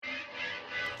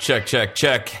Check, check,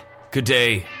 check. Good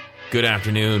day, good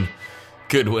afternoon,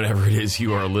 good whatever it is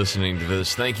you are listening to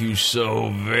this. Thank you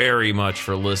so very much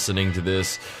for listening to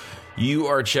this. You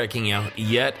are checking out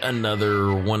yet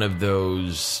another one of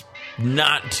those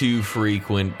not too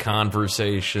frequent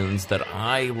conversations that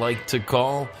I like to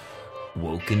call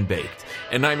Woke and Baked.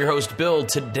 And I'm your host, Bill.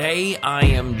 Today I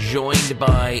am joined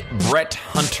by Brett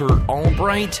Hunter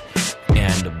Albright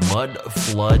and Mud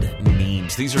Flood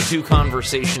Memes. These are two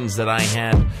conversations that I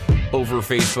had over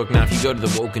Facebook. Now, if you go to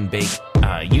the Woke and Bake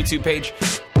YouTube page,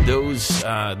 those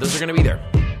are going to be there.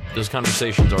 Those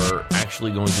conversations are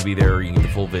actually going to be there. You can get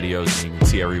the full videos, and you can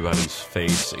see everybody's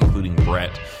face, including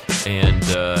Brett and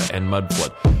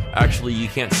Mudflood. Actually, you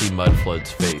can't see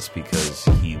Mudflood's face because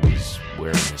he was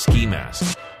wearing a ski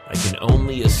mask. I can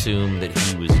only assume that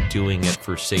he was doing it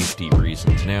for safety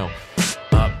reasons. Now,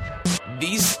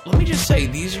 let me just say,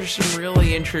 these are some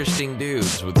really interesting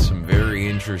dudes with some very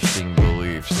interesting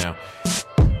beliefs. Now,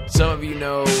 some of you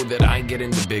know that I get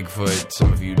into Bigfoot.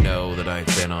 Some of you know that I've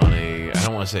been on I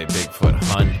don't want to say a Bigfoot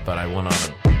hunt, but I went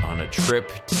on a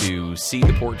trip to see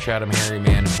the Port Chatham Hairy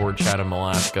Man in Port Chatham,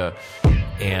 Alaska.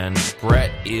 And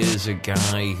Brett is a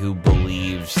guy who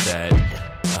believes that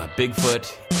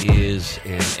Bigfoot is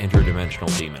an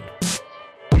interdimensional demon.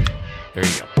 There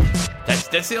you go.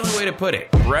 That's the only way to put it.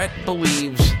 Brett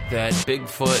believes that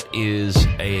Bigfoot is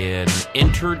an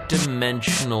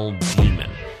interdimensional demon.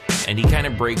 And he kind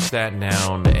of breaks that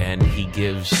down, and he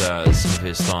gives some of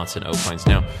his thoughts and opines.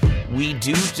 Now, we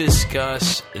do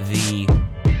discuss the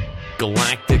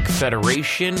Galactic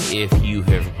Federation. If you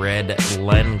have read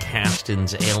Len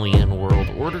Kasten's Alien World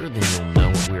Order, then you'll know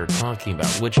what we're talking about.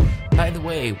 Which, by the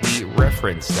way, we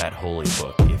reference that holy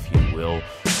book, if you will,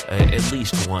 at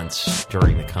least once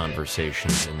during the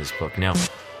conversations in this book. Now,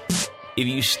 if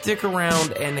you stick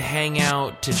around and hang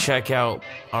out to check out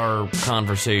our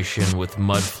conversation with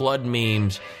Mud Flood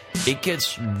Memes, it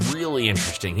gets really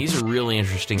interesting. He's a really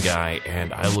interesting guy,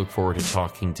 and I look forward to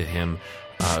talking to him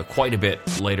quite a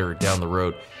bit later down the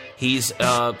road. He's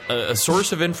a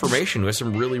source of information with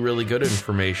some really, really good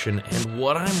information, and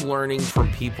what I'm learning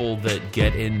from people that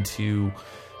get into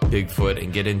Bigfoot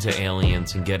and get into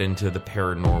aliens and get into the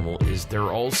paranormal is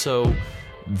they're also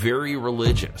very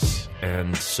religious,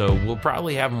 and so we'll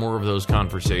probably have more of those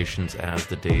conversations as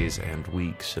the days and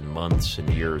weeks and months and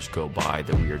years go by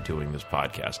that we are doing this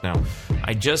podcast. Now,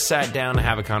 I just sat down to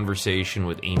have a conversation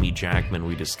with Amy Jackman.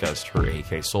 We discussed her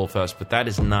AK Soulfest, but that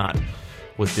is not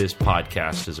what this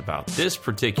podcast is about. This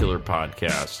particular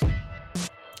podcast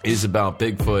is about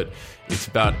Bigfoot. It's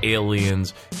about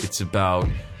aliens. It's about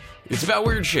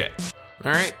weird shit.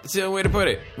 All right, that's the only way to put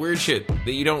it. Weird shit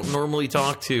that you don't normally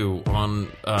talk to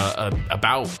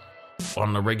about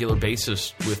on a regular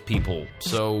basis with people.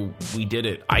 So we did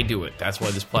it. I do it. That's why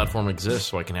this platform exists,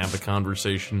 so I can have the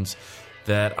conversations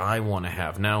that I want to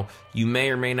have. Now, you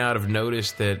may or may not have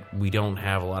noticed that we don't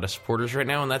have a lot of supporters right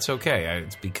now, and that's okay.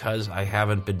 It's because I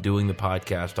haven't been doing the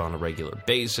podcast on a regular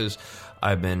basis.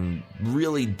 I've been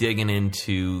really digging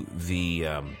into the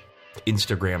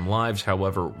Instagram lives.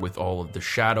 However, with all of the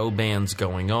shadow bans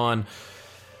going on,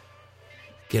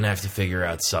 gonna have to figure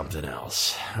out something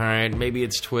else. All right, maybe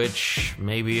it's Twitch,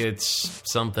 maybe it's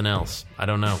something else. I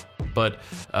don't know. But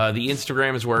the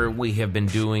Instagram is where we have been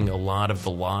doing a lot of the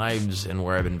lives and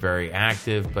where I've been very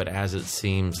active, but as it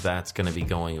seems, that's going to be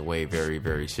going away very,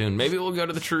 very soon. Maybe we'll go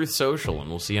to the Truth Social, and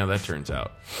we'll see how that turns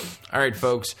out. All right,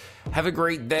 folks, have a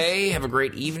great day, have a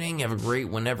great evening, have a great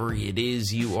whenever it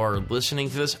is you are listening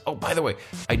to this. Oh, by the way,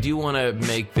 I do want to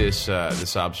make this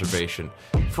observation.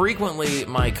 Frequently,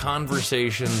 my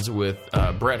conversations with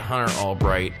Brett Hunter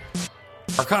Albright,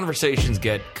 our conversations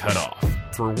get cut off.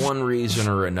 For one reason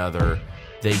or another,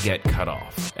 they get cut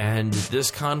off. And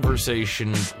this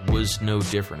conversation was no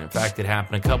different. In fact, it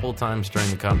happened a couple of times during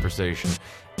the conversation,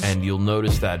 and you'll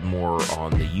notice that more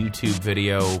on the YouTube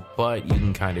video, but you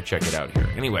can kind of check it out here.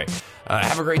 Anyway,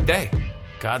 have a great day.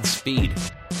 Godspeed.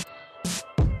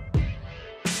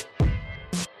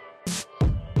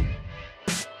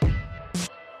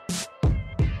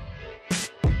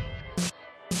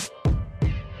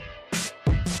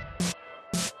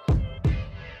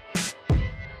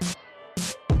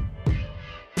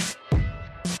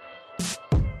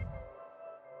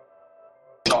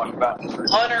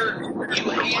 Hunter, you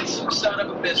handsome son of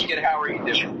a biscuit, how are you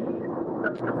doing?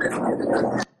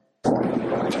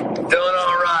 Doing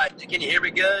all right. Can you hear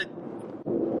me good?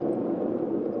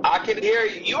 I can hear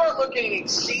you. You are looking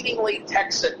exceedingly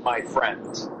Texan, my friend.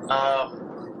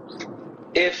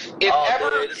 If ever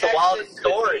dude, it's a wild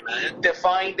story, man.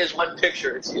 Defined as one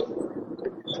picture, it's you.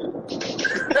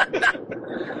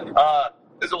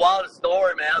 It's the wildest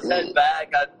story, man. I was heading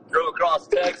back. I drove across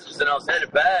Texas, and I was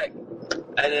headed back.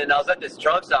 And then I was at this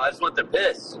truck stop. I just went to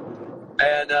piss.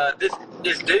 And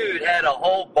this dude had a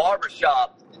whole barber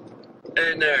shop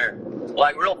in there,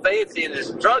 like real fancy in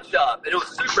this truck shop. And it was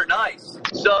super nice.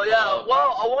 So, yeah,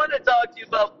 well, I wanted to talk to you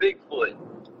about Bigfoot.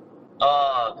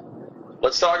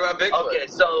 Let's talk about Bigfoot. Okay,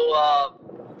 so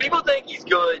people think he's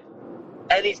good,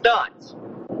 and he's not.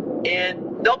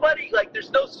 And nobody, like,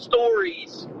 there's no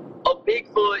stories of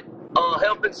Bigfoot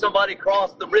helping somebody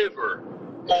cross the river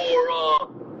or,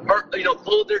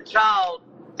 pull their child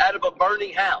out of a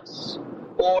burning house.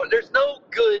 Or there's no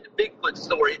good Bigfoot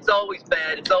story. It's always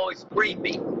bad. It's always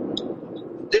creepy.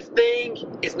 This thing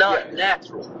is not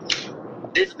natural.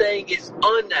 This thing is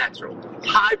unnatural,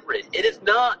 hybrid. It is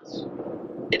not.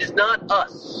 It is not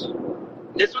us.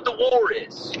 This is what the war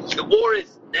is. The war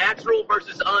is natural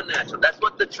versus unnatural. That's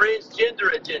what the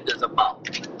transgender agenda is about.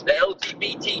 The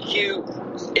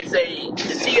LGBTQ, it's a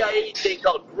CIA thing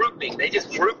called grouping. They just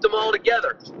grouped them all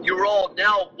together. You're all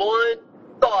now one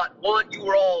thought,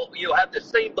 you have the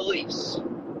same beliefs.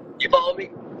 You follow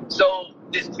me? So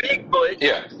this Bigfoot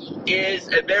is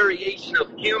a variation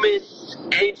of human,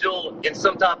 angel, and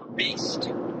some type of beast.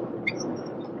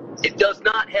 It does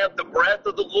not have the breath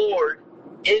of the Lord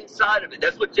inside of it.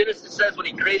 That's what Genesis says when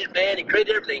he created man, he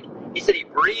created everything. He said he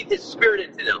breathed his spirit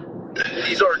into them.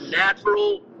 These are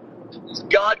natural,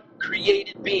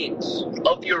 God-created beings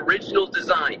of the original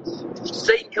design.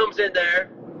 Satan comes in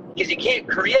there because he can't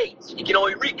create. He can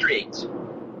only recreate.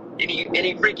 And he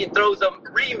freaking throws a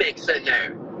remix in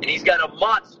there. And he's got a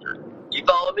monster. You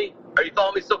follow me? Are you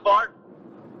following me so far?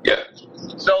 Yeah.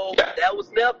 So that was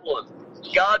Nephilim.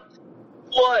 God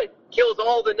flood kills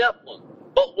all the Nephilim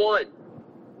but one.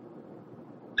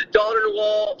 The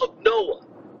daughter-in-law of Noah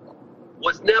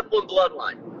was Nephilim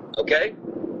bloodline. Okay?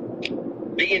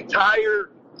 The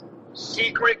entire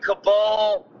secret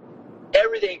cabal,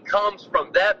 everything comes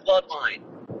from that bloodline.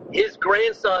 His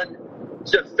grandson,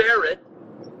 Jeferet,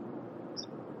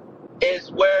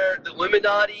 is where the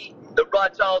Illuminati, the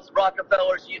Rothschilds, the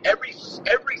Rockefellers, every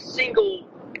single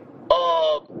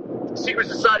secret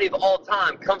society of all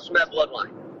time comes from that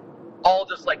bloodline. All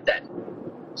just like that.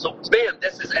 So, bam,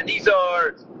 these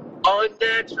are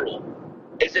unnatural.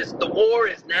 It's just the war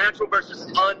is natural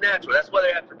versus unnatural. That's why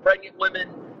they're after pregnant women.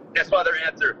 That's why we're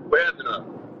having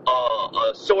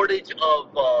a shortage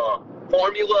of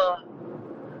formula.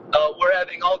 We're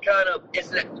having all kind of,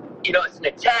 it's an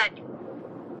attack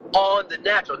on the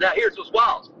natural. Now, here's what's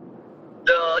wild.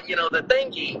 The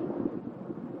thingy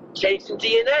changed some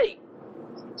DNA.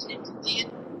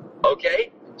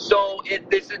 Okay? So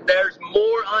there's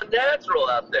more unnatural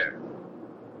out there.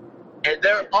 And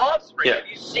their offspring, have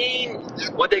you seen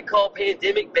what they call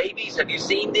pandemic babies? Have you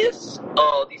seen this?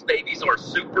 These babies are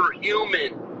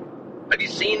superhuman. Have you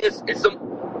seen this? It's some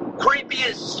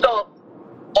creepiest stuff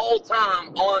all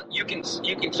time you can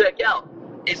check out.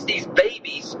 It's these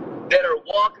babies that are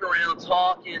walking around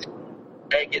talking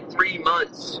and get 3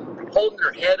 months, holding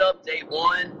their head up day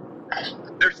one.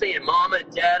 They're saying mama,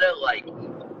 dada, like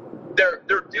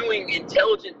they're doing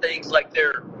intelligent things, like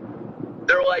they're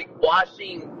like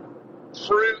washing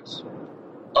fruit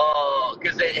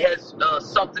because it has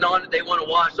something on it they want to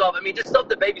wash off. I mean, just stuff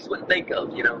that babies wouldn't think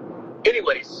of,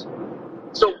 Anyways,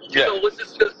 so what's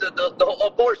this? The whole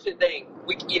abortion thing?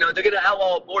 They're going to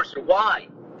outlaw abortion. Why?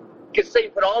 Because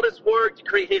Satan put all this work to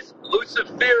create his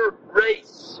Lucifer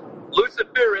race,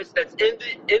 Luciferus, that's in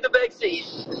the vaccine.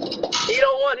 He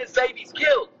don't want his babies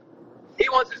killed. He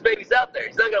wants his babies out there.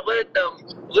 He's not going to let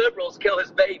them liberals kill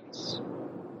his babies.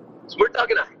 So we're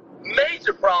talking a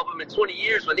major problem in 20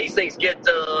 years when these things get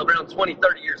around 20,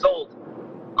 30 years old.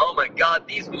 Oh my God,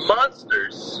 these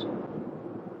monsters,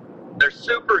 they're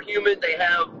superhuman. They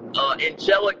have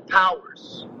angelic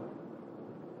powers.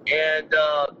 And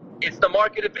it's the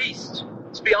mark of the beast.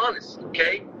 Let's be honest,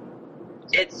 okay?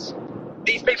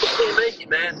 These people can't make it,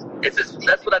 man.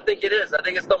 That's what I think it is. I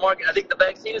think it's the market. I think the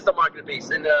vaccine is the mark of the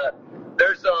beast. And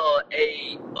there's a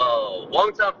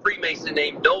longtime Freemason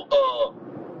named Noble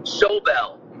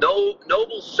Schobel.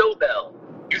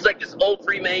 He was like this old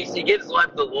Freemason. He gave his life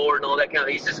to the Lord and all that kind of.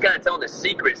 He's just kind of telling the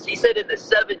secrets. He said in the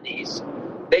 70s,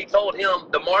 they told him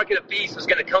the mark of the beast was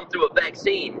going to come through a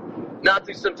vaccine, not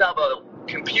through some type of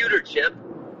computer chip.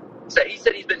 So he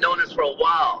said he's been knowing this for a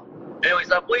while.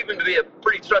 Anyways, I believe him to be a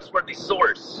pretty trustworthy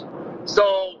source.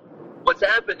 So what's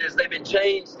happened is they've been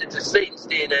changed into Satan's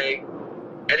DNA,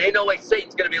 and ain't no way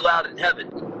Satan's going to be allowed in heaven.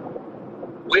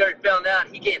 We already found out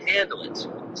he can't handle it.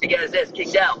 So he got his ass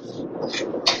kicked out.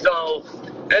 So,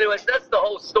 anyways, that's the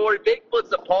whole story.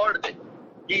 Bigfoot's a part of it.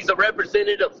 He's a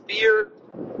representative of fear.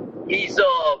 He's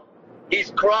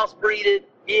crossbreeded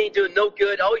He ain't doing no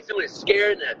good. All he's doing is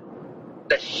scaring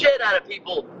the shit out of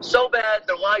people so bad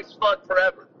their life's fucked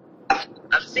forever.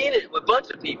 I've seen it with a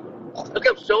bunch of people. Look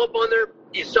up,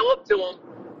 you show up to them,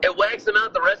 it whacks them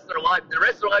out the rest of their life. The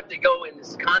rest of their life they go in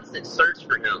this constant search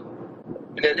for him.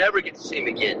 And they never get to see him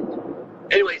again.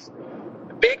 Anyways,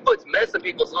 Bigfoot's messing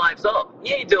people's lives up.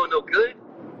 He ain't doing no good.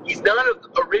 He's not of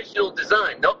original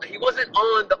design. No, he wasn't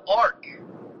on the ark.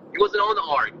 He wasn't on the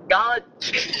ark. God,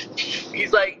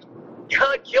 he's like,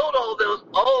 God killed all of them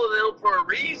for a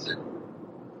reason.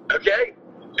 Okay?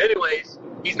 Anyways,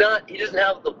 he doesn't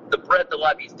have the breath of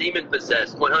life. He's demon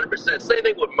possessed 100%. Same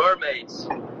thing with mermaids.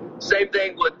 Same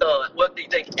thing with what they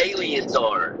think aliens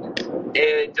are.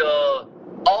 And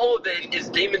all of it is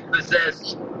demon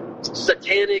possessed,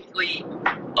 satanically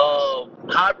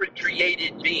hybrid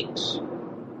created beings.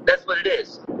 That's what it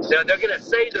is. Now, they're going to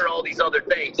say they're all these other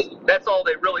things. That's all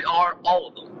they really are, all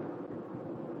of them.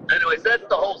 Anyways, that's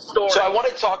the whole story. So I want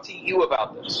to talk to you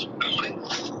about this.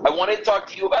 I want to talk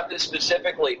to you about this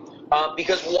specifically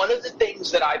because one of the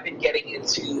things that I've been getting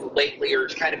into lately are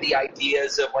kind of the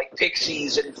ideas of like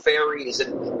pixies and fairies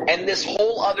and this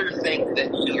whole other thing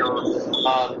that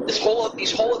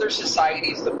these whole other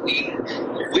societies that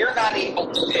we're not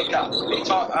able to pick up.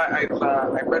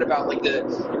 I've read about like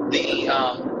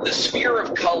the sphere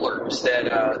of colors that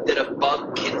a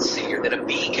bug can see or that a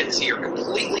bee can see are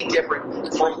completely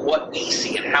different from what we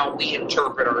see and how we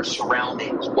interpret our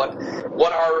surroundings.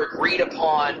 What our agreed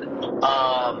upon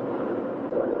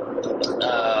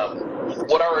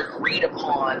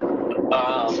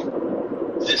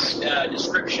this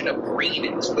description of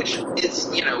green is, which is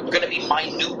going to be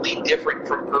minutely different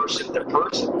from person to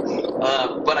person.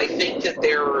 But I think that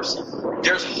there's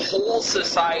whole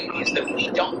societies that we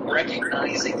don't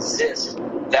recognize exist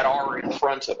that are in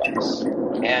front of us.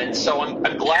 And so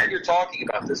I'm glad you're talking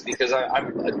about this because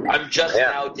I'm just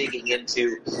now digging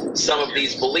into some of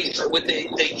these beliefs. With the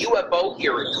UFO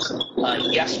hearings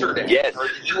yesterday, or the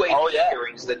UAP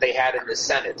hearings that they had in the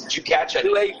Senate, did you catch any?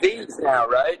 UAPs now,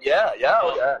 right? Yeah.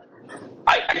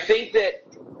 I think that,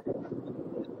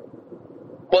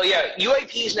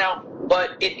 UAPs now,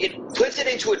 but it puts it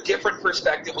into a different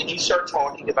perspective when you start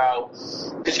talking about,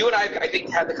 because you and I think,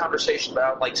 had the conversation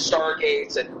about like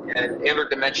stargates and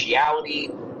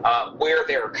interdimensionality, where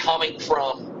they're coming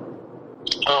from.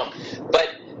 But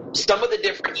some of the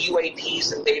different UAPs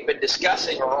that they've been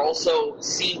discussing are also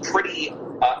seem pretty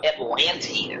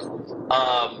Atlantean.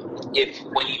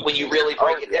 When you really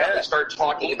break it down, they start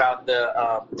talking about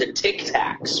the Tic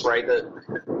Tacs, right?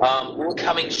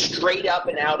 Coming straight up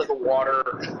and out of the water,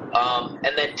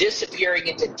 and then disappearing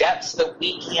into depths that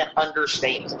we can't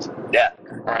understand. Yeah.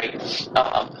 Right.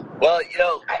 Well,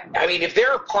 I mean, if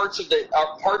there are parts of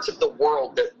the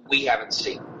world that we haven't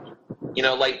seen,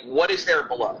 like what is there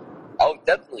below? Oh,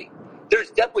 definitely. There's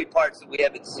definitely parts that we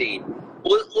haven't seen.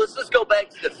 Let's just go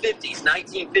back to the 50s,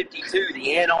 1952.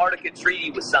 The Antarctica Treaty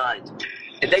was signed.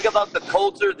 And think about the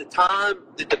culture, the time,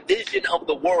 the division of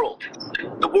the world.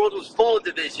 The world was full of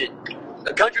division.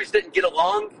 The countries didn't get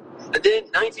along. And then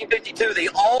 1952, they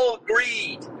all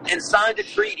agreed and signed a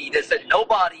treaty that said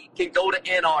nobody can go to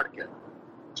Antarctica.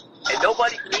 And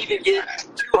nobody can even get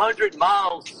 200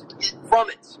 miles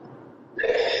from it.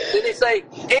 Then they say,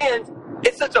 and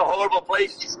it's such a horrible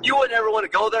place, you would never want to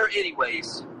go there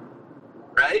anyways.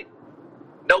 Right?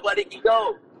 Nobody can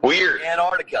go. Weird.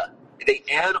 Antarctica. The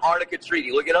Antarctica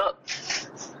Treaty. Look it up.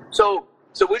 So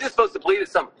we're just supposed to believe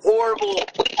it's some horrible...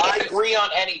 I agree on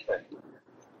anything.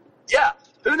 Yeah.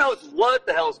 Who knows what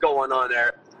the hell's going on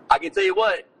there? I can tell you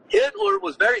what, Hitler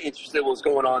was very interested in what's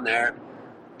going on there.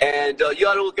 And you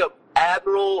ought to look up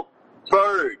Admiral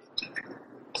Byrd.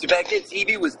 So back then,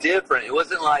 TV was different. It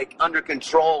wasn't like under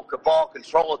control, cabal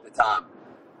control at the time.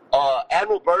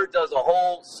 Admiral Byrd does a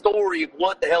whole story of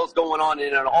what the hell's going on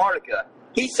in Antarctica.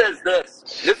 He says this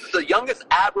is the youngest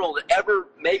admiral to ever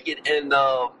make it in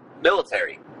the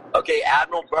military. Okay,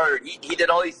 Admiral Byrd. He did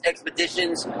all these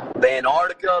expeditions, the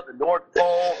Antarctica, the North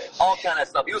Pole, all kind of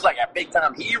stuff. He was like a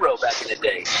big-time hero back in the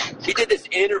day. He did this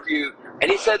interview,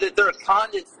 and he said that there are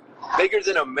continents bigger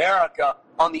than America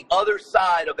on the other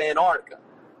side of Antarctica.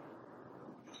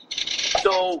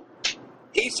 So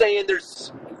he's saying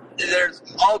there's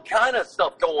all kind of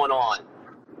stuff going on.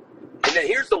 And then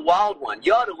here's the wild one.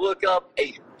 You ought to look up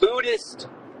a Buddhist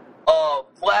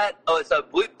it's a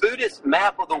Buddhist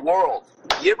map of the world.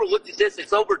 You ever looked at this?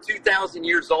 It's over 2,000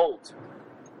 years old.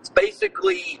 It's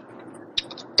basically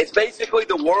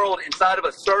the world inside of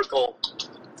a circle,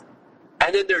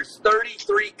 and then there's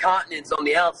 33 continents on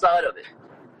the outside of it.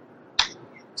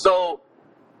 So,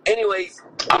 anyways,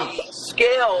 the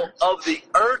scale of the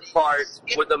Earth part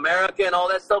with America and all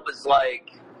that stuff is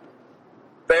like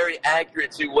very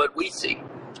accurate to what we see.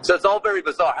 So it's all very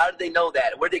bizarre. How did they know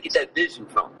that? Where did they get that vision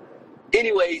from?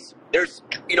 Anyways, there's,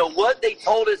 what they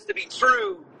told us to be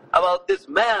true about this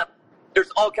map,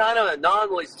 there's all kind of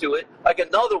anomalies to it. Like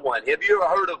another one. Have you ever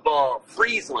heard of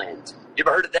Friesland? You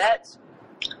ever heard of that?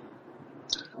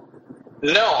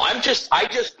 No, I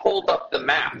just pulled up the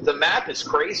map. The map is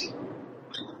crazy.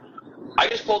 I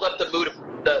just pulled up the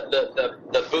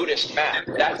Buddhist map.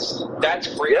 That's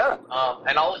great. Yeah.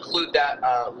 And I'll include that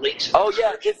links. Oh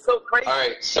yeah, it's so crazy. All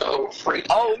right, so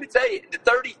let me tell you, the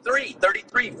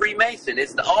 33 Freemason.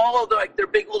 It's their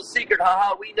big little secret.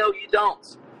 Haha, we know you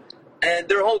don't. And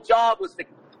their whole job was to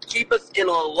keep us in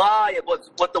a lie of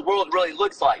what the world really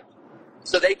looks like,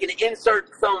 so they can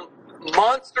insert some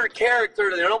monster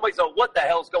character that nobody's know what the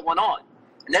hell's going on.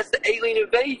 And that's the alien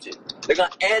invasion. They're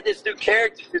going to add this new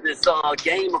character to this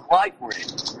game of life we're in.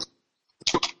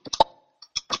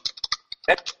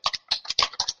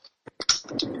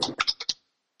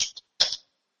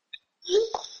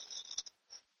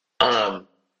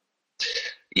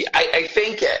 I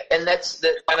think, and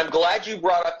I'm glad you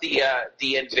brought up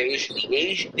the invasion.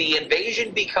 The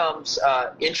invasion becomes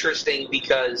interesting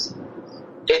because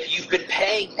if you've been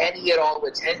paying any at all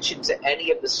attention to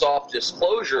any of the soft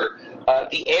disclosure,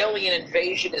 the alien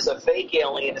invasion is a fake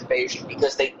alien invasion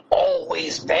because they've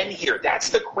always been here. That's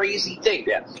the crazy thing,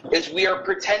 is we are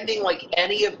pretending like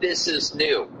any of this is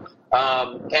new.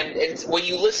 And when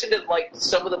you listen to like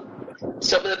some of the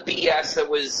BS that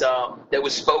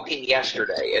was spoken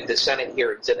yesterday at the Senate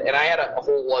hearings, and I had a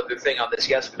whole other thing on this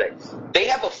yesterday. They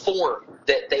have a form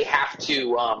that they have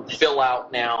to fill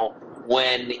out now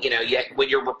when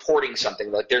you're reporting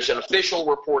something. Like there's an official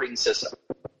reporting system.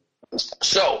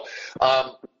 So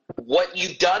what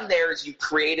you've done there is you've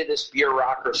created this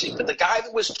bureaucracy. But the guy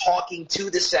that was talking to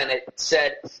the Senate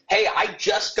said, "Hey, I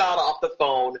just got off the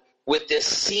phone with this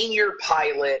senior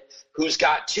pilot who's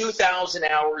got 2,000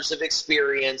 hours of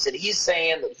experience, and he's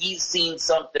saying that he's seen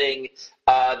something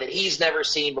that he's never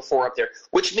seen before up there,"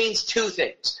 which means two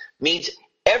things. Means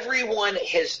everyone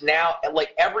is now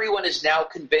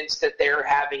convinced that they're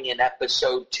having an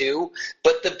episode 2,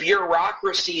 but the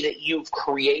bureaucracy that you've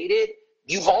created,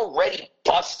 you've already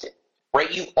busted,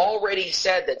 right? You've already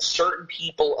said that certain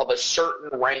people of a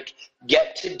certain rank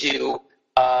get to do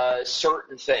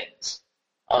certain things.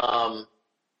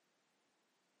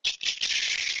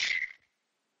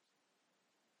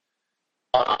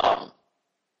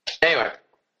 Anyway,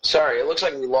 sorry, it looks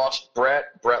like we lost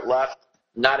Brett. Brett left.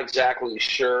 Not exactly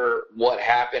sure what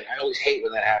happened. I always hate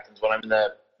when that happens, when I'm in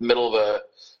the middle of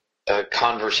a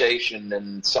conversation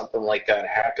and something like that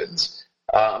happens.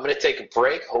 I'm going to take a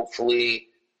break. Hopefully,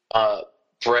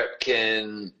 Brett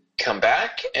can come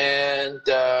back and,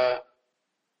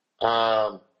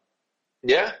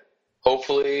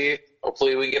 hopefully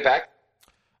we get back.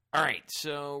 All right,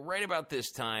 so right about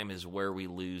this time is where we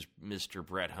lose Mr.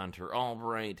 Brett Hunter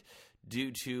Albright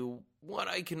due to what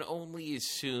I can only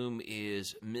assume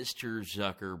is Mr.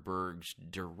 Zuckerberg's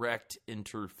direct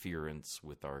interference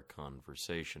with our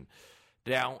conversation.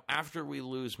 Now, after we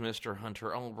lose Mr.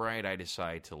 Hunter Albright, I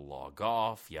decide to log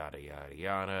off, yada, yada,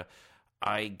 yada.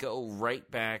 I go right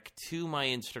back to my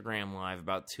Instagram Live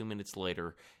about 2 minutes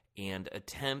later and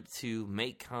attempt to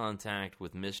make contact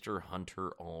with Mr.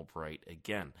 Hunter Albright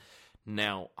again.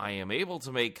 Now, I am able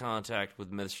to make contact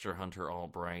with Mr. Hunter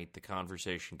Albright. The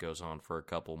conversation goes on for a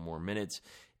couple more minutes,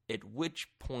 at which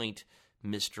point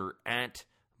Mr.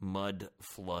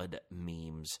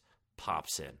 @MudFloodMemes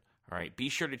pops in. All right, be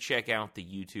sure to check out the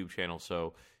YouTube channel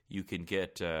so you can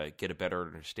get a better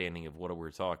understanding of what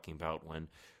we're talking about when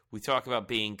we talk about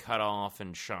being cut off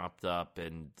and chopped up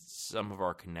and some of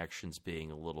our connections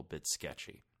being a little bit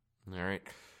sketchy. All right.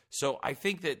 So I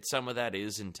think that some of that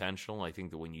is intentional. I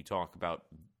think that when you talk about,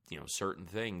 certain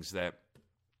things that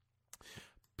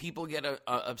people get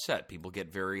upset, people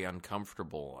get very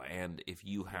uncomfortable. And if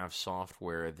you have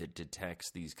software that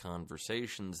detects these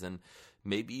conversations, then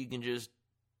maybe you can just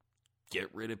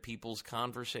get rid of people's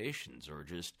conversations or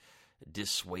just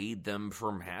dissuade them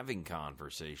from having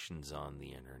conversations on the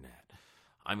internet.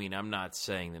 I mean, I'm not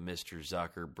saying that Mr.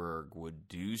 Zuckerberg would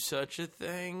do such a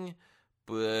thing,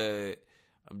 but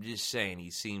I'm just saying he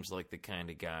seems like the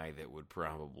kind of guy that would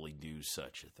probably do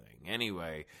such a thing.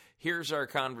 Anyway, here's our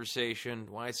conversation.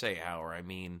 Why I say our, I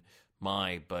mean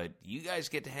but you guys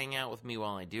get to hang out with me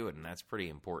while I do it, and that's pretty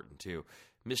important too.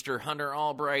 Mr. Hunter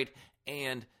Albright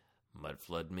and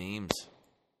MudFloodMemes.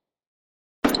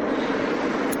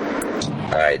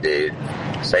 All right, dude.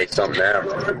 Say something now.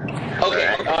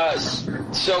 Okay,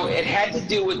 so it had to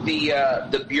do with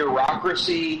the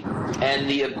bureaucracy and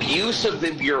the abuse of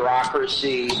the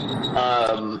bureaucracy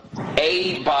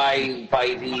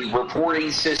by the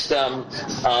reporting system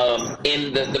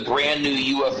in the brand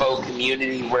new UFO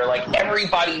community, where like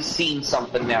everybody's seen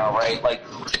something now, right? Like,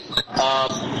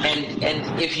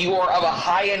 and if you are of a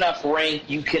high enough rank,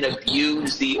 you can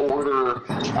abuse the order,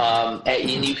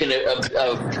 and you can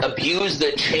abuse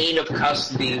the chain of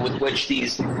custody with which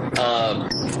these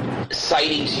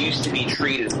sightings used to be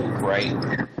treated, right?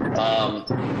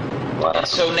 And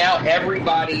so now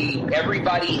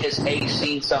everybody has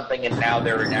seen something, and now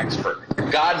they're an expert.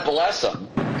 God bless them,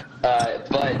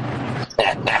 but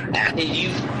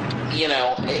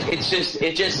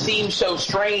it just seems so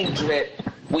strange that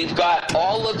we've got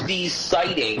all of these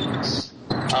sightings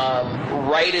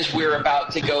right as we're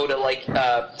about to go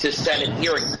to Senate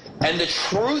hearing. And the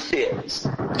truth is,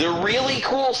 the really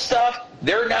cool stuff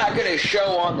they're not going to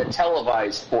show on the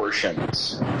televised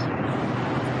portions.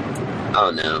 Oh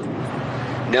no.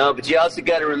 No, but you also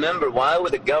got to remember, why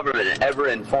would the government ever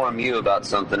inform you about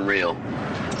something real?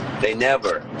 They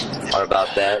never are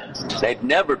about that. They've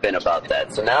never been about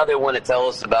that. So now they want to tell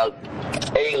us about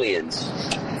aliens.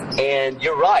 And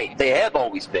you're right, they have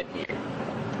always been here.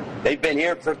 They've been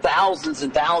here for thousands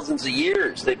and thousands of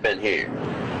years. They've been here.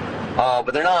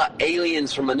 But they're not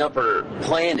aliens from another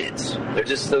planet. They're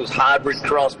just those hybrid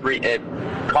crossbreeded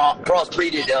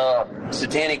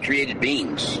satanic created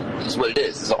beings. That's what it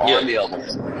is. It's an army of them.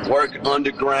 Work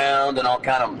underground and all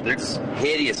kind of, they're just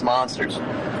hideous monsters.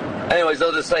 Anyways,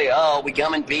 they'll just say, oh, we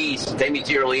come in peace. Take me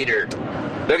to your leader.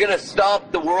 They're going to stop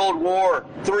the World War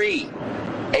III.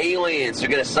 Aliens are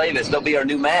going to save us. They'll be our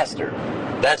new master.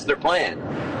 That's their plan.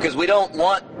 Because we don't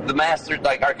want the masters,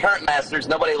 like our current masters,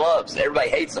 nobody loves. Everybody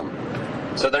hates them.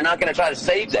 So they're not going to try to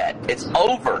save that. It's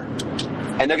over.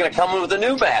 And they're going to come in with a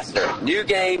new master. New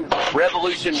game,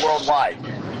 revolution worldwide.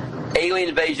 Alien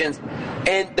invasions.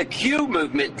 And the Q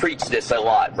movement preached this a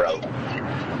lot, bro.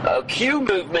 Q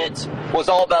movement was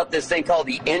all about this thing called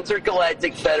the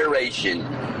Intergalactic Federation.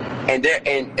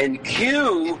 And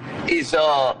Q is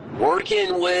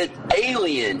working with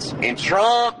aliens. And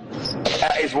Trump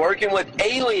is working with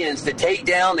aliens to take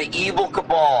down the evil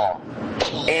cabal.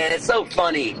 And it's so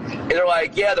funny. And they're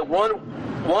like, yeah, the one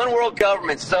world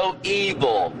government's so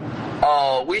evil.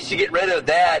 We should get rid of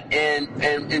that and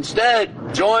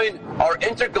instead join our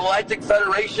Intergalactic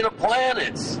Federation of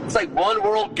Planets. It's like one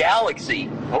world galaxy.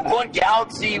 One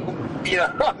galaxy,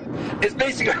 it's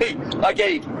basically like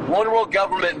a one world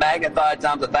government magnified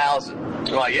times 1,000.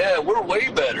 They're like, yeah, we're way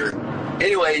better.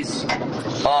 Anyways,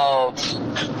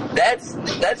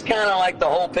 that's kind of like the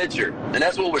whole picture, and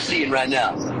that's what we're seeing right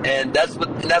now. And that's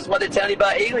what they're telling you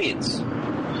about aliens.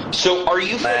 So, are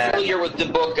you familiar with the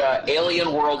book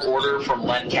Alien World Order from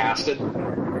Len Kasdan?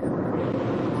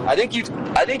 I think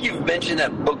you've mentioned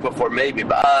that book before, maybe,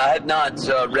 but I have not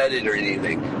read it or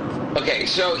anything. Okay,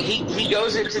 so he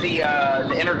goes into the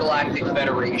Intergalactic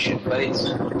Federation,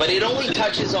 but it only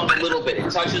touches on a little bit.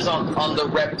 It touches on the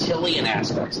reptilian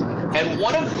aspects. And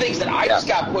one of the things that I just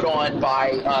got put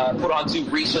onto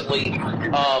recently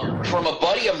from a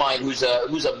buddy of mine who's a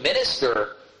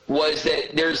minister was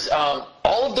that there's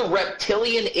all of the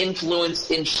reptilian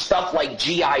influence in stuff like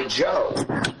G.I. Joe.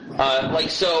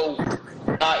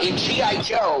 In G.I.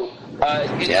 Joe,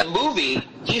 in the movie,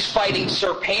 he's fighting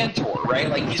Serpentor, right?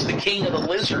 Like, he's the king of the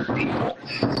lizard people.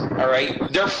 All right?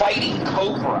 They're fighting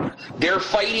Cobra. They're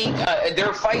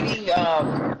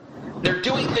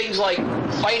doing things like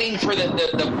fighting for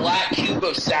the black cube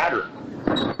of Saturn.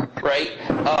 Right?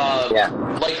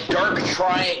 Like dark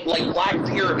triangle, like black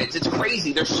pyramids. It's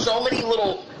crazy. There's so many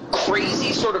little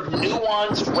crazy sort of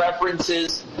nuanced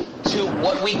references to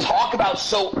what we talk about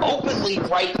so openly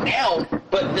right now,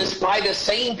 but this by the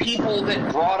same people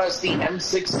that brought us the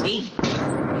M16.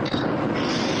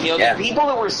 The people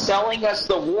that were selling us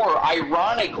the war,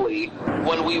 ironically,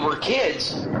 when we were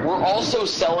kids, were also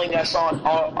selling us on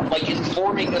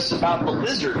informing us about the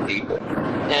lizard people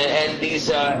and these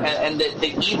and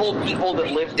the evil people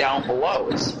that live down below.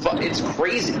 It's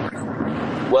crazy.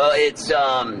 Well, it's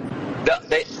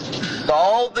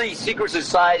all the secret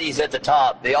societies at the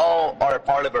top, they all are a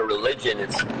part of a religion.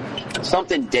 It's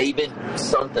something David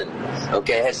something,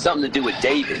 okay? It has something to do with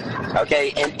David,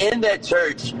 okay? And in that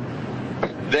church,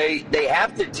 they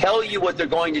have to tell you what they're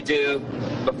going to do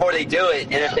before they do it.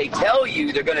 And if they tell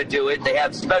you they're going to do it, they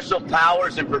have special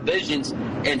powers and provisions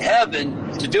in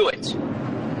heaven to do it.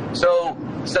 So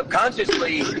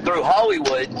subconsciously, through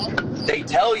Hollywood, they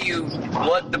tell you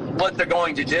what they're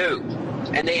going to do.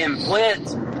 And they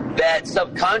implant that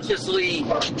subconsciously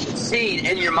seed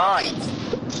in your mind.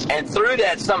 And through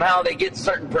that, somehow they get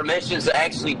certain permissions to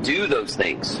actually do those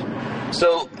things.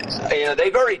 So,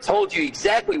 they've already told you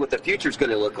exactly what the future is going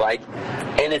to look like.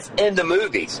 and it's in the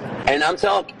movies. And I'm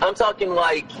talking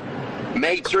like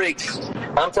Matrix.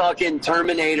 I'm talking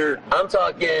Terminator. I'm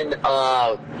talking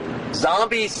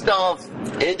zombie stuff.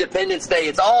 Independence Day.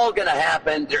 It's all going to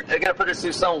happen. They're going to put us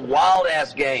through some wild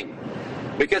ass game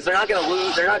because they're not going to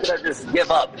lose. They're not going to just give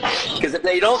up. Because if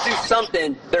they don't do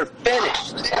something, they're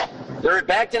finished. They're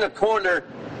backed in a corner.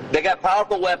 They got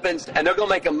powerful weapons, and they're going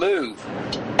to make a move.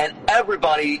 And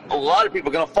everybody, a lot of people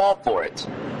are going to fall for it.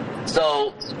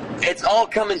 So it's all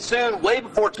coming soon, way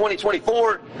before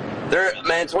 2024.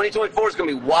 2024 is going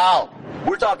to be wild.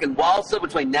 We're talking wild stuff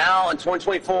between now and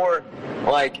 2024,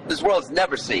 like this world's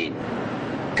never seen.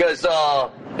 Because there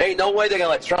ain't no way they're going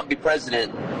to let Trump be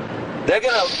president. Let me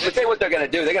tell you what they're going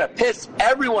to do. They're going to piss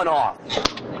everyone off.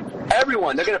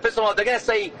 Everyone. They're going to piss them off. They're going to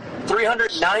say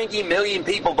 390 million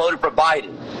people voted for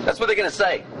Biden. That's what they're going to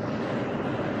say.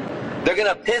 They're going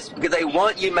to piss because they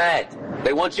want you mad.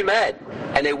 They want you mad.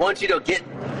 And they want you to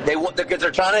because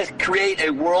they're trying to create a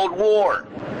world war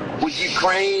with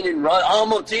Ukraine and Russia.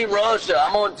 I'm on Team Russia.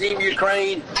 I'm on Team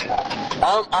Ukraine.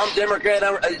 I'm Democrat.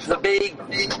 It's a big.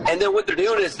 And then what they're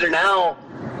doing is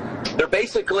they're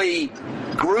basically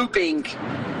grouping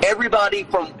everybody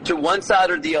to one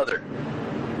side or the other.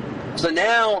 So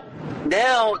now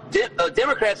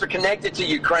Democrats are connected to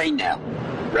Ukraine now,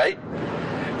 right?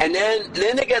 And then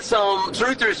they got some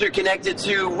truthers who are connected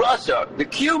to Russia. The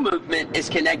Q movement is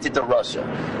connected to Russia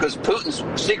because Putin's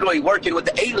secretly working with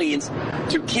the aliens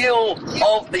to kill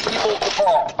all the evil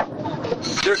cabal.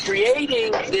 They're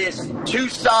creating this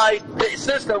two-side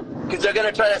system because they're going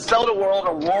to try to sell the world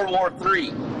a World War III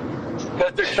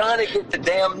because they're trying to get the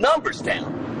damn numbers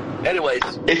down. Anyways.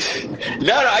 I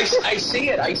see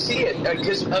it. I see it.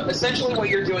 Because essentially what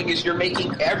you're doing is you're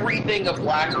making everything a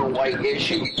black or white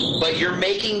issue, but you're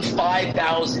making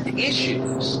 5,000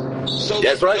 issues. So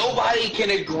that right. Nobody can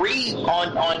agree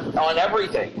on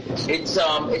everything. It's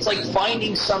like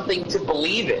finding something to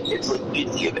believe in.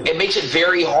 It makes it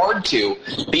very hard to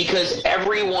because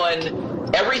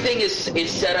everything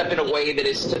is set up in a way that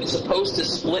is supposed to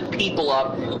split people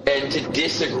up and to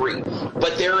disagree.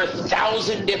 But there are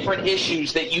 1,000 different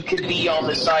issues that you could be on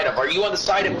the side of. Are you on the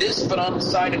side of this, but on the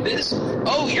side of this?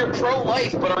 Oh, you're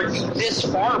pro-life, but are you this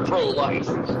far pro-life?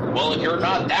 Well, if you're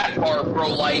not that far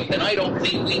pro-life, then I don't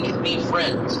think we can be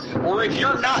friends. Or if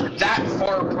you're not that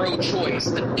far pro-choice,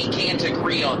 then we can't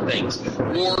agree on things.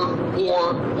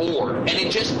 Or. And it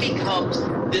just becomes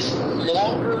this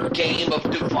longer game of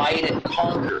divide and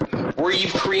conquer, where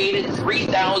you've created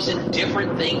 3,000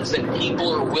 different things that people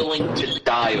are willing to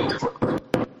die over.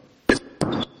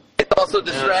 It's also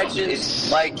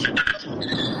distractions, like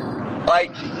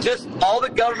just all the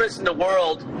governments in the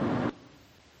world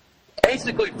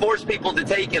basically forced people to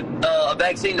take a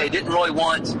vaccine they didn't really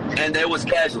want, and there was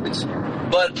casualties.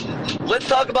 But let's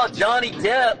talk about Johnny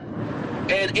Depp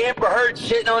and Amber Heard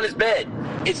shitting on his bed.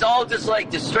 It's all just like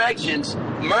distractions.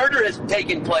 Murder has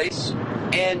taken place,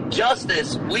 and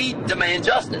justice, we demand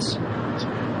justice.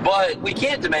 But we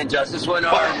can't demand justice when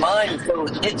our mind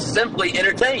it's simply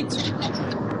entertained.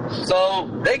 So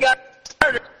they got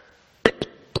murdered.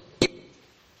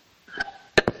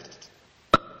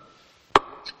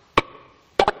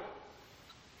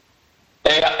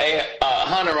 Hey,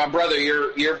 Hunter, my brother,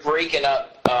 you're breaking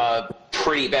up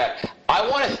pretty bad. I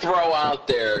want to throw out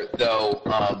there, though,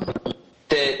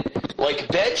 that, like,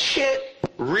 bed shit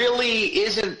really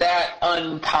isn't that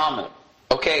uncommon.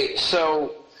 Okay,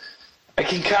 so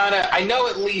I know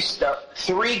at least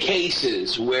 3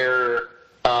 cases where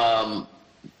a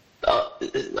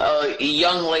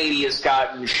young lady has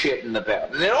gotten shit in the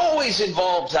bed. And it always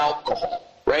involves alcohol.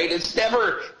 Right?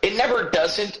 It never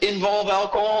doesn't involve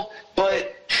alcohol,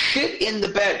 but shit in the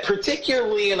bed,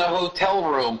 particularly in a hotel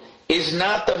room, is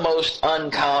not the most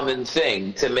uncommon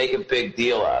thing to make a big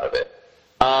deal out of it.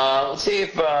 Let's see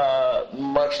if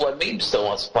Much Love Meme still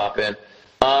wants to pop in.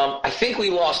 I think we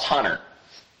lost Hunter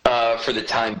for the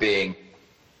time being,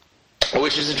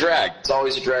 which is a drag. It's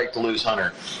always a drag to lose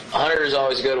Hunter. Hunter is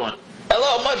always a good one.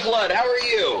 Hello, Much Blood. How are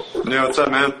you? Yeah, what's up,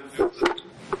 man?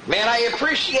 Man, I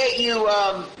appreciate you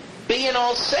being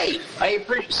all safe.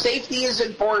 Safety is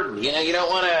important. You know, you don't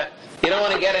want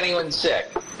to get anyone sick.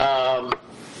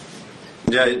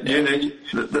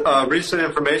 Recent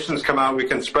information's come out. We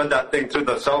can spread that thing through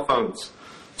the cell phones.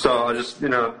 So I'll just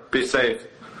be safe.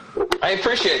 I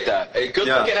appreciate that. Hey, good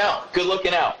looking out. Good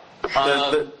looking out.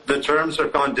 The terms are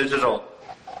gone digital.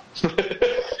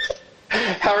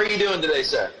 How are you doing today,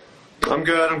 sir? I'm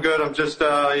good. I'm just,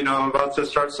 I'm about to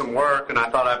start some work, and I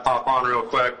thought I'd pop on real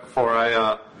quick before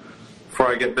I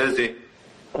get busy.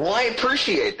 Well, I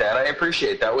appreciate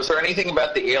that. Was there anything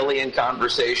about the alien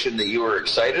conversation that you were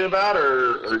excited about,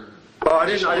 or Oh, I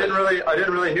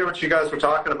didn't really hear what you guys were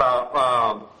talking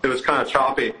about. It was kind of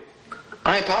choppy.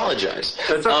 I apologize.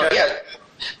 That's okay. Yeah.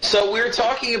 So we were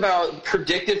talking about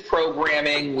predictive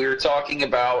programming. We were talking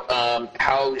about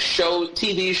how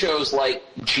TV shows like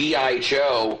G.I.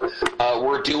 Joe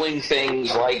were doing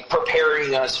things like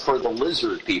preparing us for the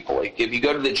lizard people. Like if you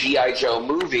go to the G.I. Joe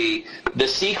movie, the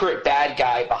secret bad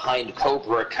guy behind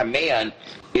Cobra Command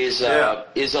is a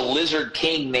lizard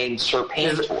king named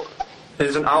Serpentor.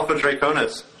 He's an Alpha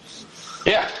Draconis.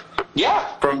 Yeah.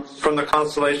 From the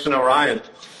constellation Orion.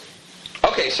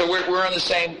 Okay, so we're on the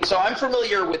same. So I'm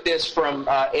familiar with this from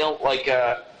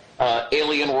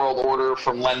Alien World Order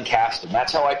from Len Kasten.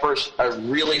 That's how I first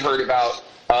really heard about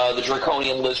the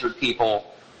Draconian lizard people.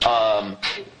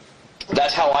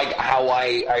 That's how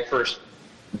I first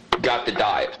got the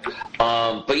dive.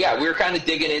 But yeah, we were kind of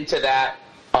digging into that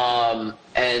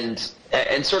and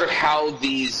sort of how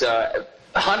these.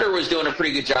 Hunter was doing a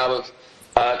pretty good job of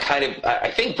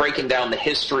I think breaking down the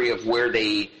history of where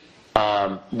they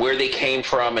came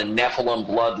from and Nephilim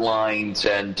bloodlines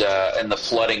and the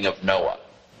flooding of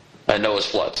Noah's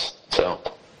floods. So.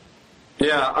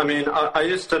 Yeah, I mean, I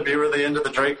used to be really into the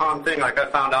Dracon thing. Like, I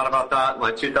found out about that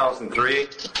in, 2003.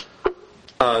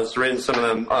 I was reading some of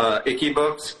them Icky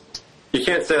books. You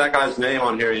can't say that guy's name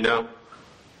on here,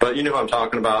 but you know who I'm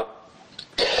talking about.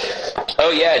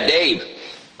 Oh, yeah, Dave.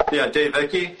 Yeah, Dave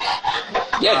Icky.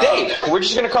 Yeah, Dave. We're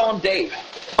just going to call him Dave.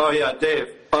 Oh, yeah, Dave.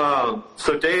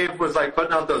 So Dave was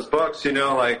putting out those books,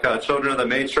 Children of the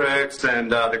Matrix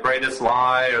and The Greatest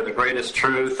Lie or The Greatest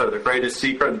Truth or The Greatest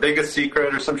Secret, The Biggest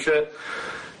Secret or some shit.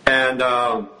 And,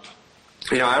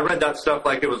 I read that stuff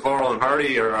like it was Laurel and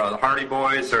Hardy or the Hardy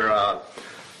Boys or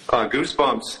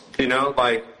Goosebumps,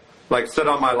 like sit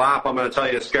on my lap, I'm going to tell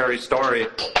you a scary story,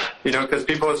 because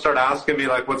people would start asking me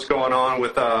what's going on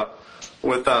with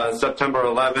September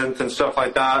 11th and stuff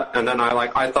like that. And then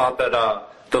I thought that,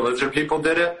 the lizard people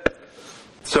did it.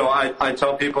 So I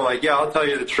tell people yeah, I'll tell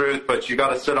you the truth, but you got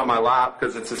to sit on my lap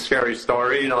because it's a scary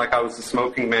story. Like I was the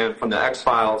smoking man from the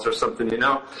X-Files or something, And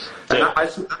Yeah.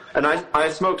 I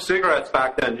smoked cigarettes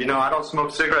back then. I don't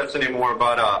smoke cigarettes anymore,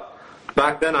 but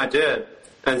back then I did.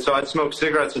 And so I'd smoke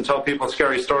cigarettes and tell people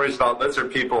scary stories about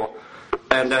lizard people.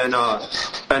 And then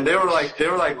and they were like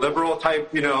liberal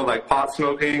type, pot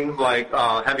smoking,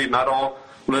 heavy metal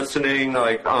listening,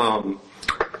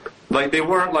 they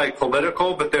weren't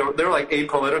political, but they were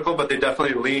apolitical, but they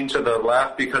definitely leaned to the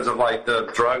left because of the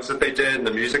drugs that they did and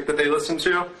the music that they listened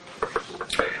to.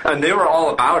 And they were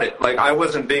all about it. I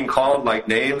wasn't being called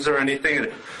names or anything.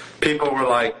 And people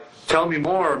were tell me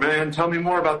more, man. Tell me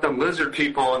more about them lizard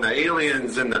people and the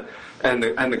aliens and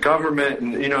the government.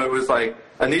 And it was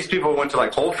and these people went to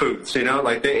Whole Foods, they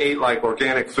ate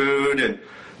organic food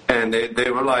and they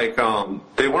were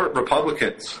they weren't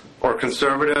Republicans or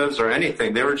conservatives or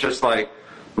anything. They were just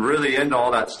really into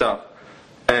all that stuff.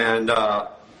 And,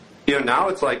 now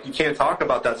it's you can't talk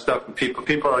about that stuff with people.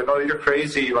 People are oh, you're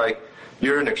crazy.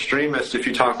 You're an extremist if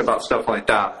you talk about stuff like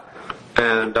that.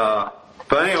 And, but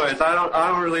anyways, I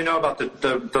don't really know about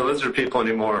the lizard people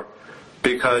anymore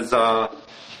because,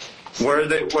 where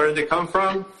did they come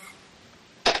from?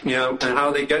 And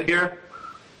how they get here?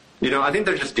 I think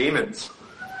they're just demons.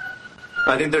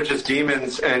 I think they're just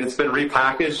demons, and it's been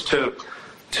repackaged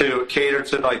to cater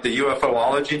to the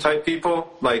UFOlogy type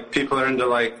people, people that are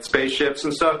into spaceships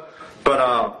and stuff.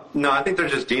 But no, I think they're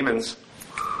just demons.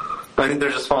 I think they're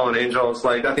just fallen angels.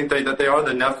 I think that they are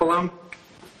the Nephilim,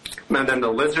 and then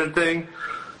the lizard thing.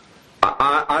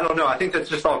 I don't know. I think that's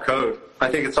just all code. I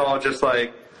think it's all just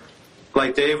like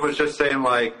Dave was just saying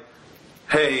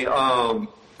hey,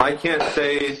 I can't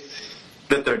say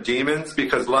that they're demons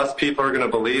because less people are going to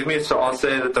believe me, so I'll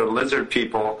say that they're lizard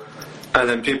people, and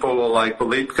then people will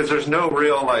believe because there's no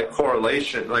real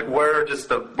correlation. Where's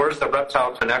the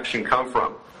reptile connection come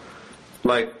from?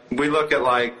 We look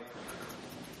at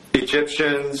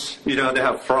Egyptians, they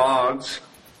have frogs,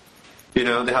 they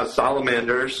have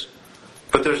salamanders,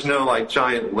 but there's no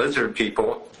giant lizard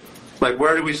people.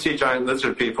 Where do we see giant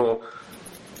lizard people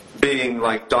being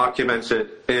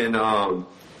documented in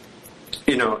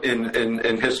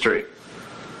in history?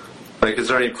 Is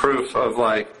there any proof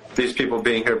of these people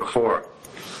being here before?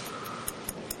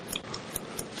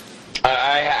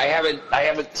 I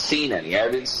haven't seen any. I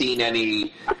haven't seen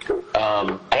any.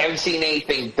 I haven't seen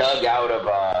anything dug out of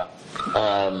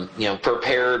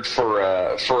prepared for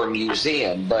a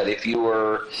museum. But if you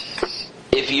were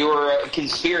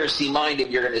conspiracy minded,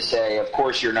 you're going to say, of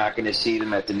course, you're not going to see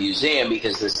them at the museum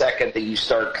because the second that you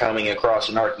start coming across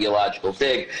an archaeological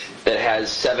dig that has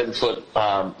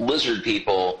 7-foot lizard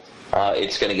people,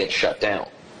 it's going to get shut down.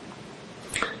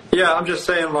 Yeah, I'm just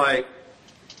saying,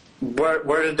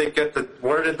 where did they get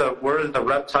where did the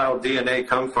reptile DNA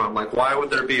come from? Like, why would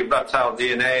there be reptile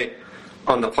DNA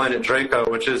on the planet Draco,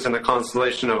 which is in the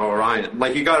constellation of Orion?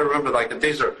 Like, you got to remember, like, if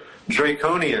these are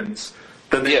Draconians,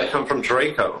 then they come from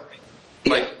Draco.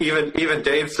 Like, even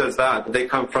Dave says that they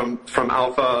come from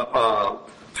Alpha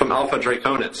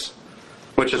Draconis,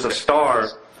 which is a star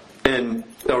in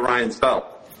Orion's belt.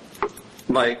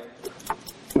 Like,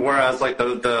 whereas like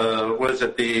the what is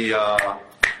it, the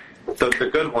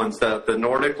good ones, the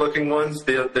Nordic looking ones,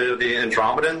 the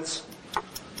Andromedans.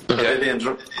 Okay.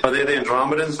 Are they the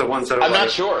Andromedans, the ones that are? I'm not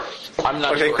sure.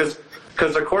 Okay,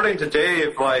 because according to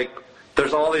Dave, like,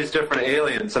 there's all these different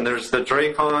aliens, and there's the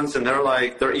Dracons, and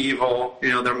they're evil,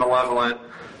 they're malevolent,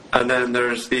 and then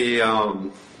there's the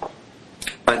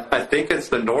I think it's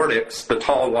the Nordics, the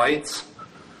tall whites,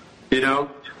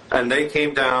 and they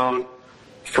came down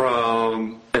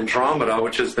from Andromeda,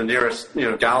 which is the nearest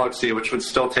galaxy, which would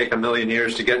still take 1 million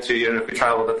years to get to, even if we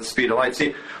traveled at the speed of light.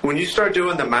 See, when you start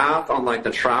doing the math on like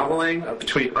the traveling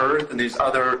between Earth and these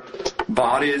other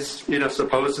bodies,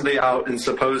 supposedly out in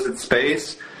supposed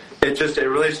space, it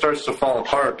really starts to fall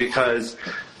apart, because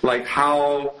like,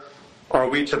 how are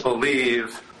we to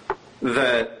believe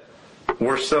that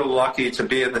we're so lucky to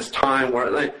be in this time where,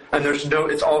 like, and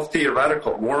it's all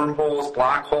theoretical. Wormholes,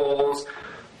 black holes,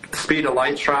 speed of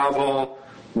light travel,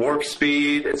 warp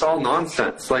speed, it's all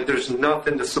nonsense. Like, there's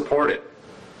nothing to support it.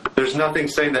 There's nothing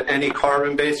saying that any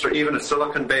carbon-based or even a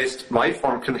silicon-based life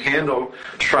form can handle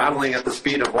traveling at the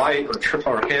speed of light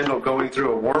or handle going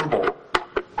through a wormhole.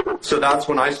 So that's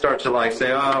when I start to like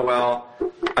say, oh, well,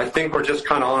 I think we're just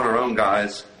kind of on our own,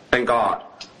 guys, and God.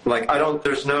 Like,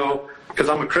 because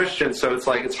I'm a Christian, so it's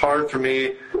like, it's hard for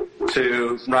me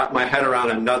to wrap my head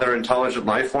around another intelligent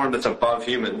life form that's above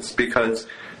humans, because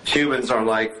humans are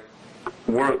like,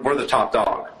 we're the top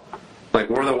dog. Like,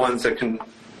 we're the ones that can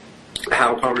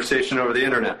have a conversation over the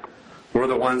internet. We're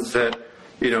the ones that,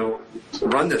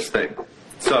 run this thing.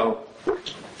 So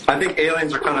I think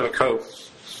aliens are kind of a cope,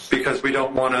 because we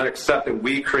don't want to accept that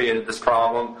we created this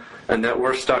problem and that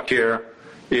we're stuck here,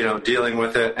 dealing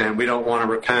with it, and we don't want to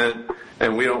repent,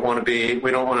 and we don't want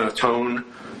to atone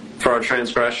for our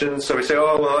transgressions. So we say,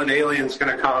 oh, well, an alien's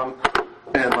going to come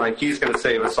and like, he's going to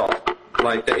save us all.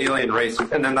 Like the alien race,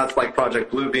 and then that's like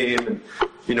Project Bluebeam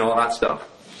and all that stuff.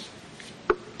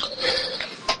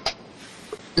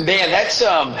 Man, that's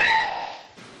to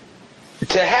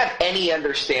have any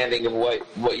understanding of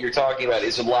what you're talking about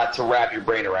is a lot to wrap your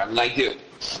brain around, and I do.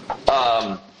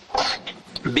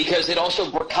 Because it also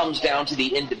comes down to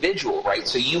the individual, right?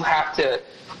 So you have to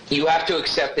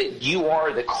accept that you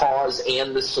are the cause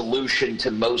and the solution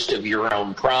to most of your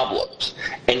own problems.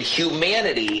 And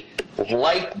humanity,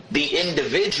 like the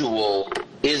individual,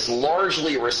 is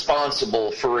largely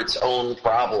responsible for its own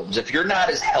problems. If you're not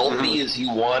as healthy as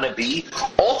you want to be,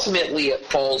 ultimately it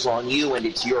falls on you and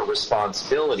it's your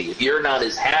responsibility. If you're not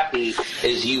as happy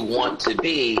as you want to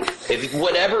be, if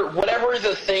whatever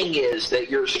the thing is that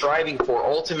you're striving for,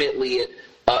 ultimately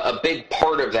a big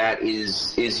part of that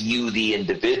is you, the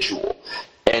individual.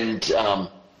 And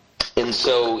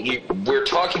so we're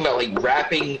talking about like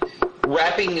wrapping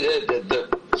the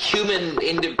human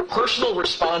into personal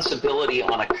responsibility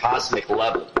on a cosmic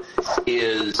level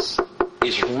is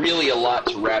really a lot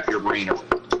to wrap your brain around.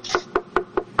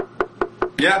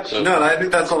 Yeah, no, I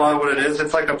think that's a lot of what it is.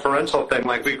 It's like a parental thing.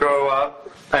 Like, we grow up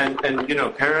and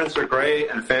parents are great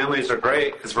and families are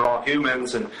great because we're all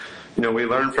humans, and we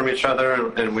learn from each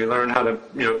other, and we learn how to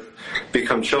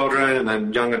become children and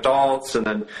then young adults, and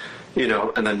then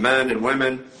and then men and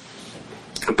women.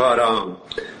 But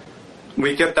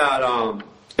we get that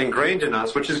ingrained in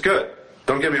us, which is good.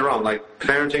 Don't get me wrong. Like,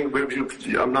 parenting,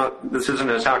 this isn't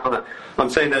an attack on that. I'm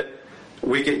saying that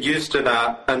we get used to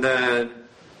that, and then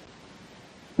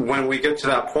when we get to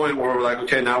that point where we're like,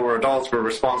 okay, now we're adults, we're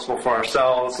responsible for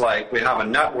ourselves, like, we have a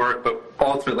network, but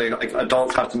ultimately, like,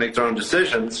 adults have to make their own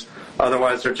decisions.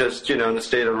 Otherwise, they're just, in a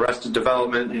state of arrested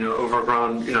development,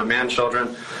 overgrown,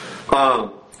 man-children.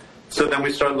 So then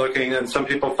we start looking, and some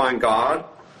people find God,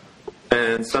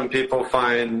 and some people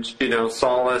find,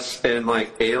 solace in,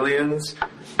 like, aliens,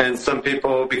 and some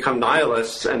people become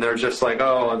nihilists, and they're just like,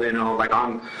 oh, like,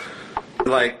 I'm,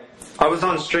 like, I was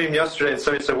on stream yesterday, and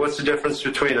somebody said, what's the difference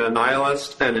between a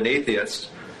nihilist and an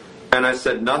atheist? And I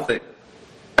said, nothing.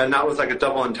 And that was like a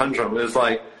double entendre. It was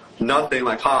like, nothing,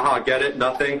 like, ha-ha, get it?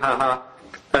 Nothing, ha-ha.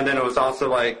 And then it was also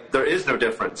like, there is no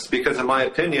difference. Because in my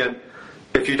opinion,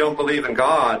 if you don't believe in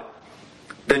God,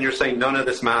 then you're saying none of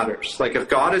this matters. Like, if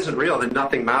God isn't real, then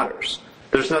nothing matters.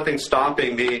 There's nothing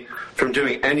stopping me from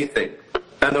doing anything.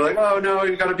 And they're like, oh, no,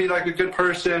 you got to be like a good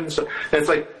person. So, and it's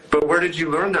like, but where did you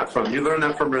learn that from? You learned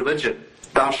that from religion.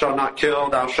 thou shalt not kill,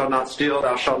 thou shalt not steal,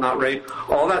 thou shalt not rape.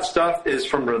 All that stuff is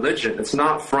from religion. It's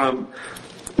not from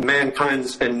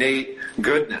mankind's innate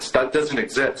goodness. That doesn't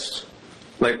exist.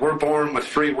 Like, we're born with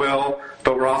free will,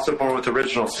 but we're also born with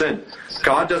original sin.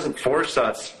 God doesn't force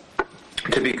us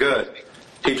to be good.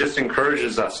 He just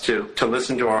encourages us to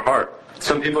listen to our heart.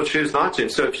 Some people choose not to.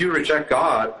 So if you reject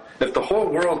God, if the whole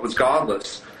world was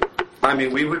godless, I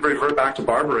mean, we would revert back to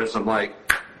barbarism like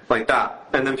that.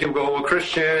 And then people go, well,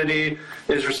 Christianity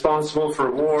is responsible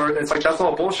for war. And it's like, that's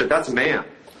all bullshit. That's man.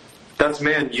 That's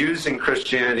man using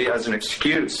Christianity as an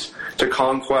excuse to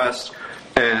conquest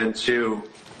and to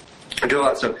do all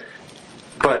that stuff.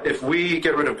 But if we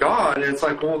get rid of God, and it's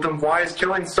like, well, then why is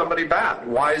killing somebody bad?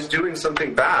 Why is doing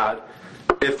something bad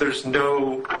if there's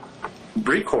no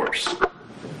recourse?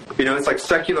 You know, it's like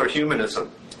secular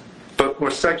humanism. But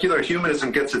where secular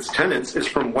humanism gets its tenets is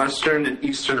from Western and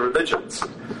Eastern religions.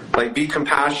 Like, be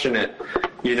compassionate,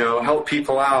 you know, help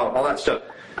people out, all that stuff.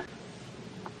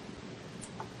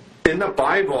 In the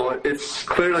Bible, it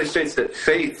clearly states that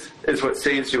faith is what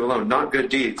saves you alone, not good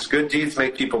deeds. Good deeds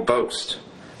make people boast.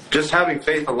 Just having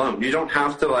faith alone. You don't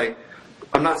have to, like,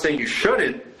 I'm not saying you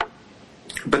shouldn't,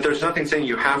 but there's nothing saying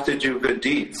you have to do good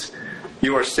deeds.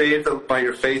 You are saved by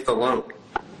your faith alone.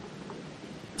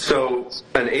 So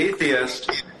an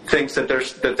atheist thinks that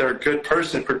they're a good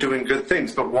person for doing good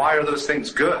things, but why are those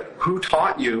things good? Who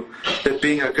taught you that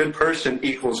being a good person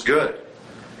equals good?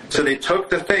 So they took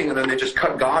the thing and then they just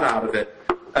cut God out of it,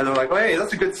 and they're like, well, hey,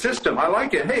 that's a good system. I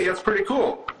like it. Hey, that's pretty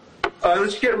cool.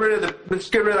 Let's get rid of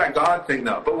that God thing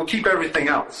though, but we'll keep everything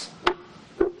else.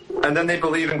 And then they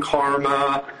believe in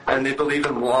karma and they believe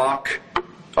in luck.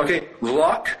 Okay,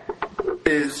 luck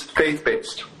is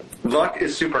faith-based. Luck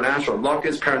is supernatural. Luck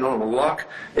is paranormal. Luck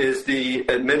is the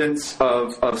admittance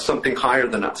of something higher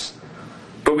than us.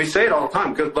 But we say it all the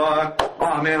time. Good luck.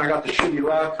 Oh, man, I got the shitty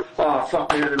luck. Oh, fuck,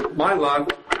 man, my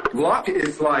luck. Luck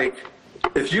is like,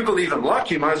 if you believe in luck,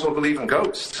 you might as well believe in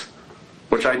ghosts,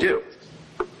 which I do.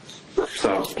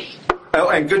 So,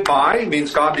 and goodbye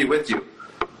means God be with you.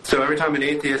 So every time an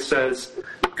atheist says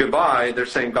goodbye, they're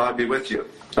saying God be with you.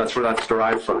 That's where that's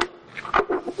derived from.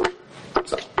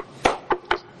 So.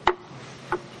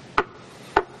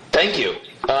 Thank you.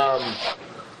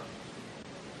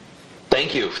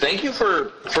 Thank you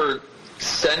for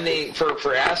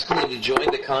asking me to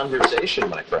join the conversation,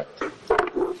 my friend.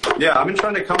 Yeah, I've been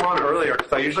trying to come on earlier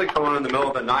because I usually come on in the middle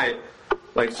of the night.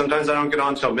 Like, sometimes I don't get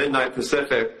on until midnight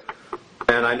Pacific,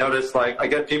 and I notice, like, I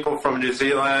get people from New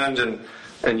Zealand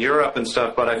and Europe and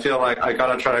stuff, but I feel like I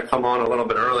gotta try to come on a little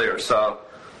bit earlier, so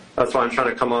that's why I'm trying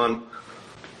to come on.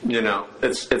 You know,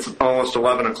 it's almost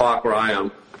 11 o'clock where I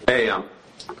am, a.m.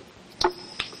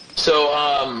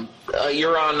 So,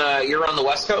 you're on the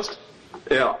West Coast?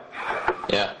 Yeah.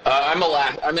 Yeah.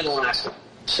 I'm in Alaska.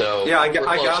 So yeah, I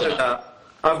gathered that.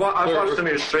 I've watched some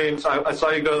of your streams. I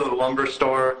saw you go to the lumber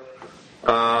store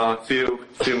a few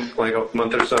like a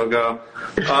month or so ago.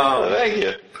 Thank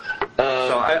you.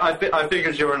 So I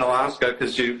figured you were in Alaska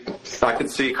because I could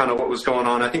see kind of what was going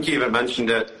on. I think you even mentioned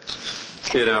it.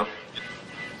 You know.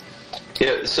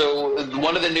 Yeah, so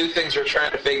one of the new things we're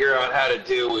trying to figure out how to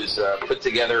do is put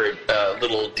together a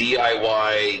little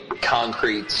DIY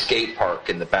concrete skate park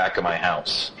in the back of my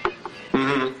house.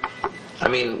 Mm-hmm. I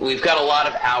mean, we've got a lot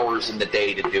of hours in the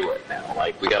day to do it now.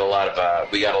 Like, we got a lot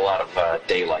of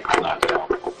daylight to knock it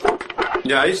out.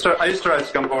 Yeah, I used to ride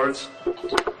skimboards.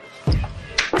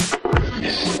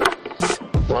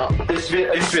 Well, I used to be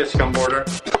a skimboarder.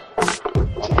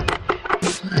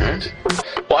 All right.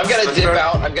 Well, I've got to dip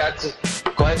out. I've got to.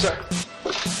 Go ahead, sir.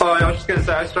 Oh, I was just gonna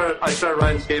say I started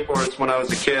riding skateboards when I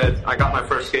was a kid. I got my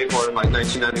first skateboard in like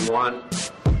 1991.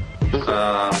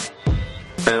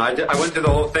 And I went through the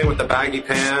whole thing with the baggy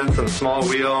pants and the small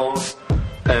wheels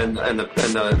and the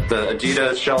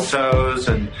Adidas shell toes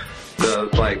and the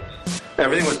like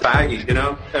everything was baggy, you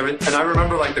know. And I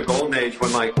remember like the golden age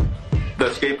when like the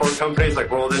skateboard companies like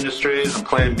World Industries and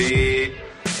Plan B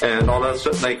and all that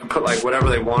stuff, they could put like whatever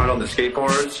they wanted on the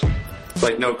skateboards.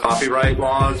 Like no copyright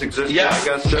laws existed, yeah, I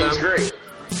guess. It was great.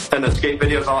 And the skate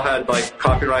videos all had like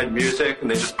copyrighted music, and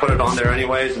they just put it on there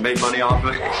anyways and made money off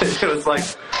of it. It was like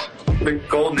the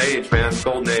golden age, man,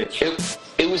 golden age.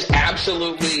 It was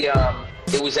absolutely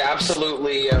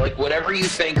like whatever you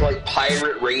think like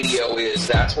pirate radio is.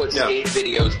 That's what skate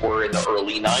videos were in the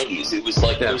early '90s. It was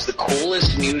like it was the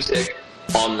coolest music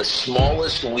on the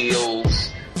smallest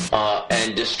wheels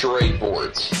and destroyed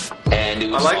boards, and it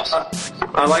was awesome.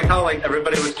 I like how like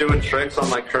everybody was doing tricks on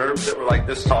like curbs that were like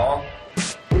this tall,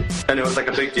 and it was like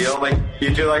a big deal. Like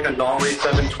you do like a nollie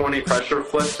 720 pressure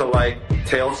flip to like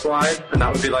tail slide, and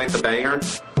that would be like the banger.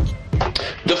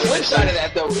 The flip side of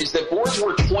that, though, is that boards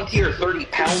were 20 or 30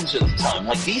 pounds at the time.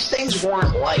 Like, these things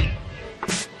weren't light.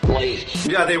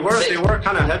 Yeah, they were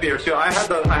kind of heavier too. I had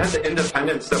the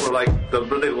Independents that were like the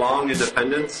really long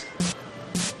Independents.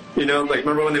 You know, like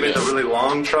remember when they made the really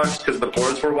long trucks because the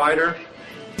boards were wider?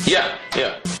 Yeah.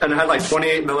 And it had like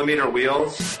 28 millimeter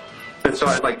wheels. And so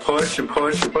I'd like push and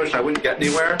push and push. I wouldn't get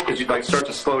anywhere because you'd like start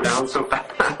to slow down so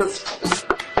fast.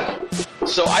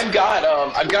 So I've got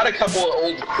a couple of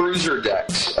old cruiser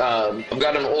decks. I've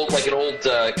got an old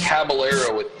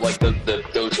Caballero with like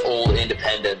those old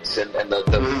Independents and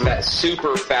the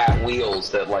super fat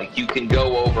wheels that like you can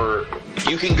go over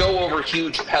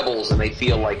huge pebbles and they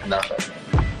feel like nothing.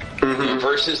 Mm-hmm.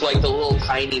 Versus like the little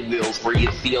tiny wheels where you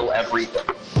feel everything.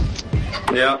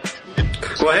 Yeah.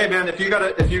 Well, hey man, if you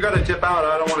gotta dip out,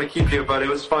 I don't want to keep you, but it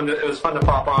was fun to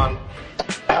pop on.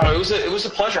 Oh, it was a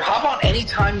pleasure. Hop on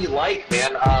anytime you like,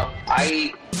 man.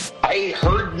 I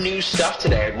heard new stuff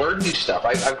today. I learned new stuff.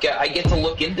 I get to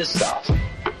look into stuff.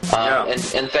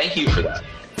 And thank you for that.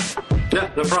 Yeah,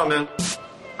 no problem, man.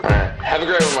 All right. Have a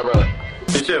great one, my brother.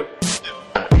 You too.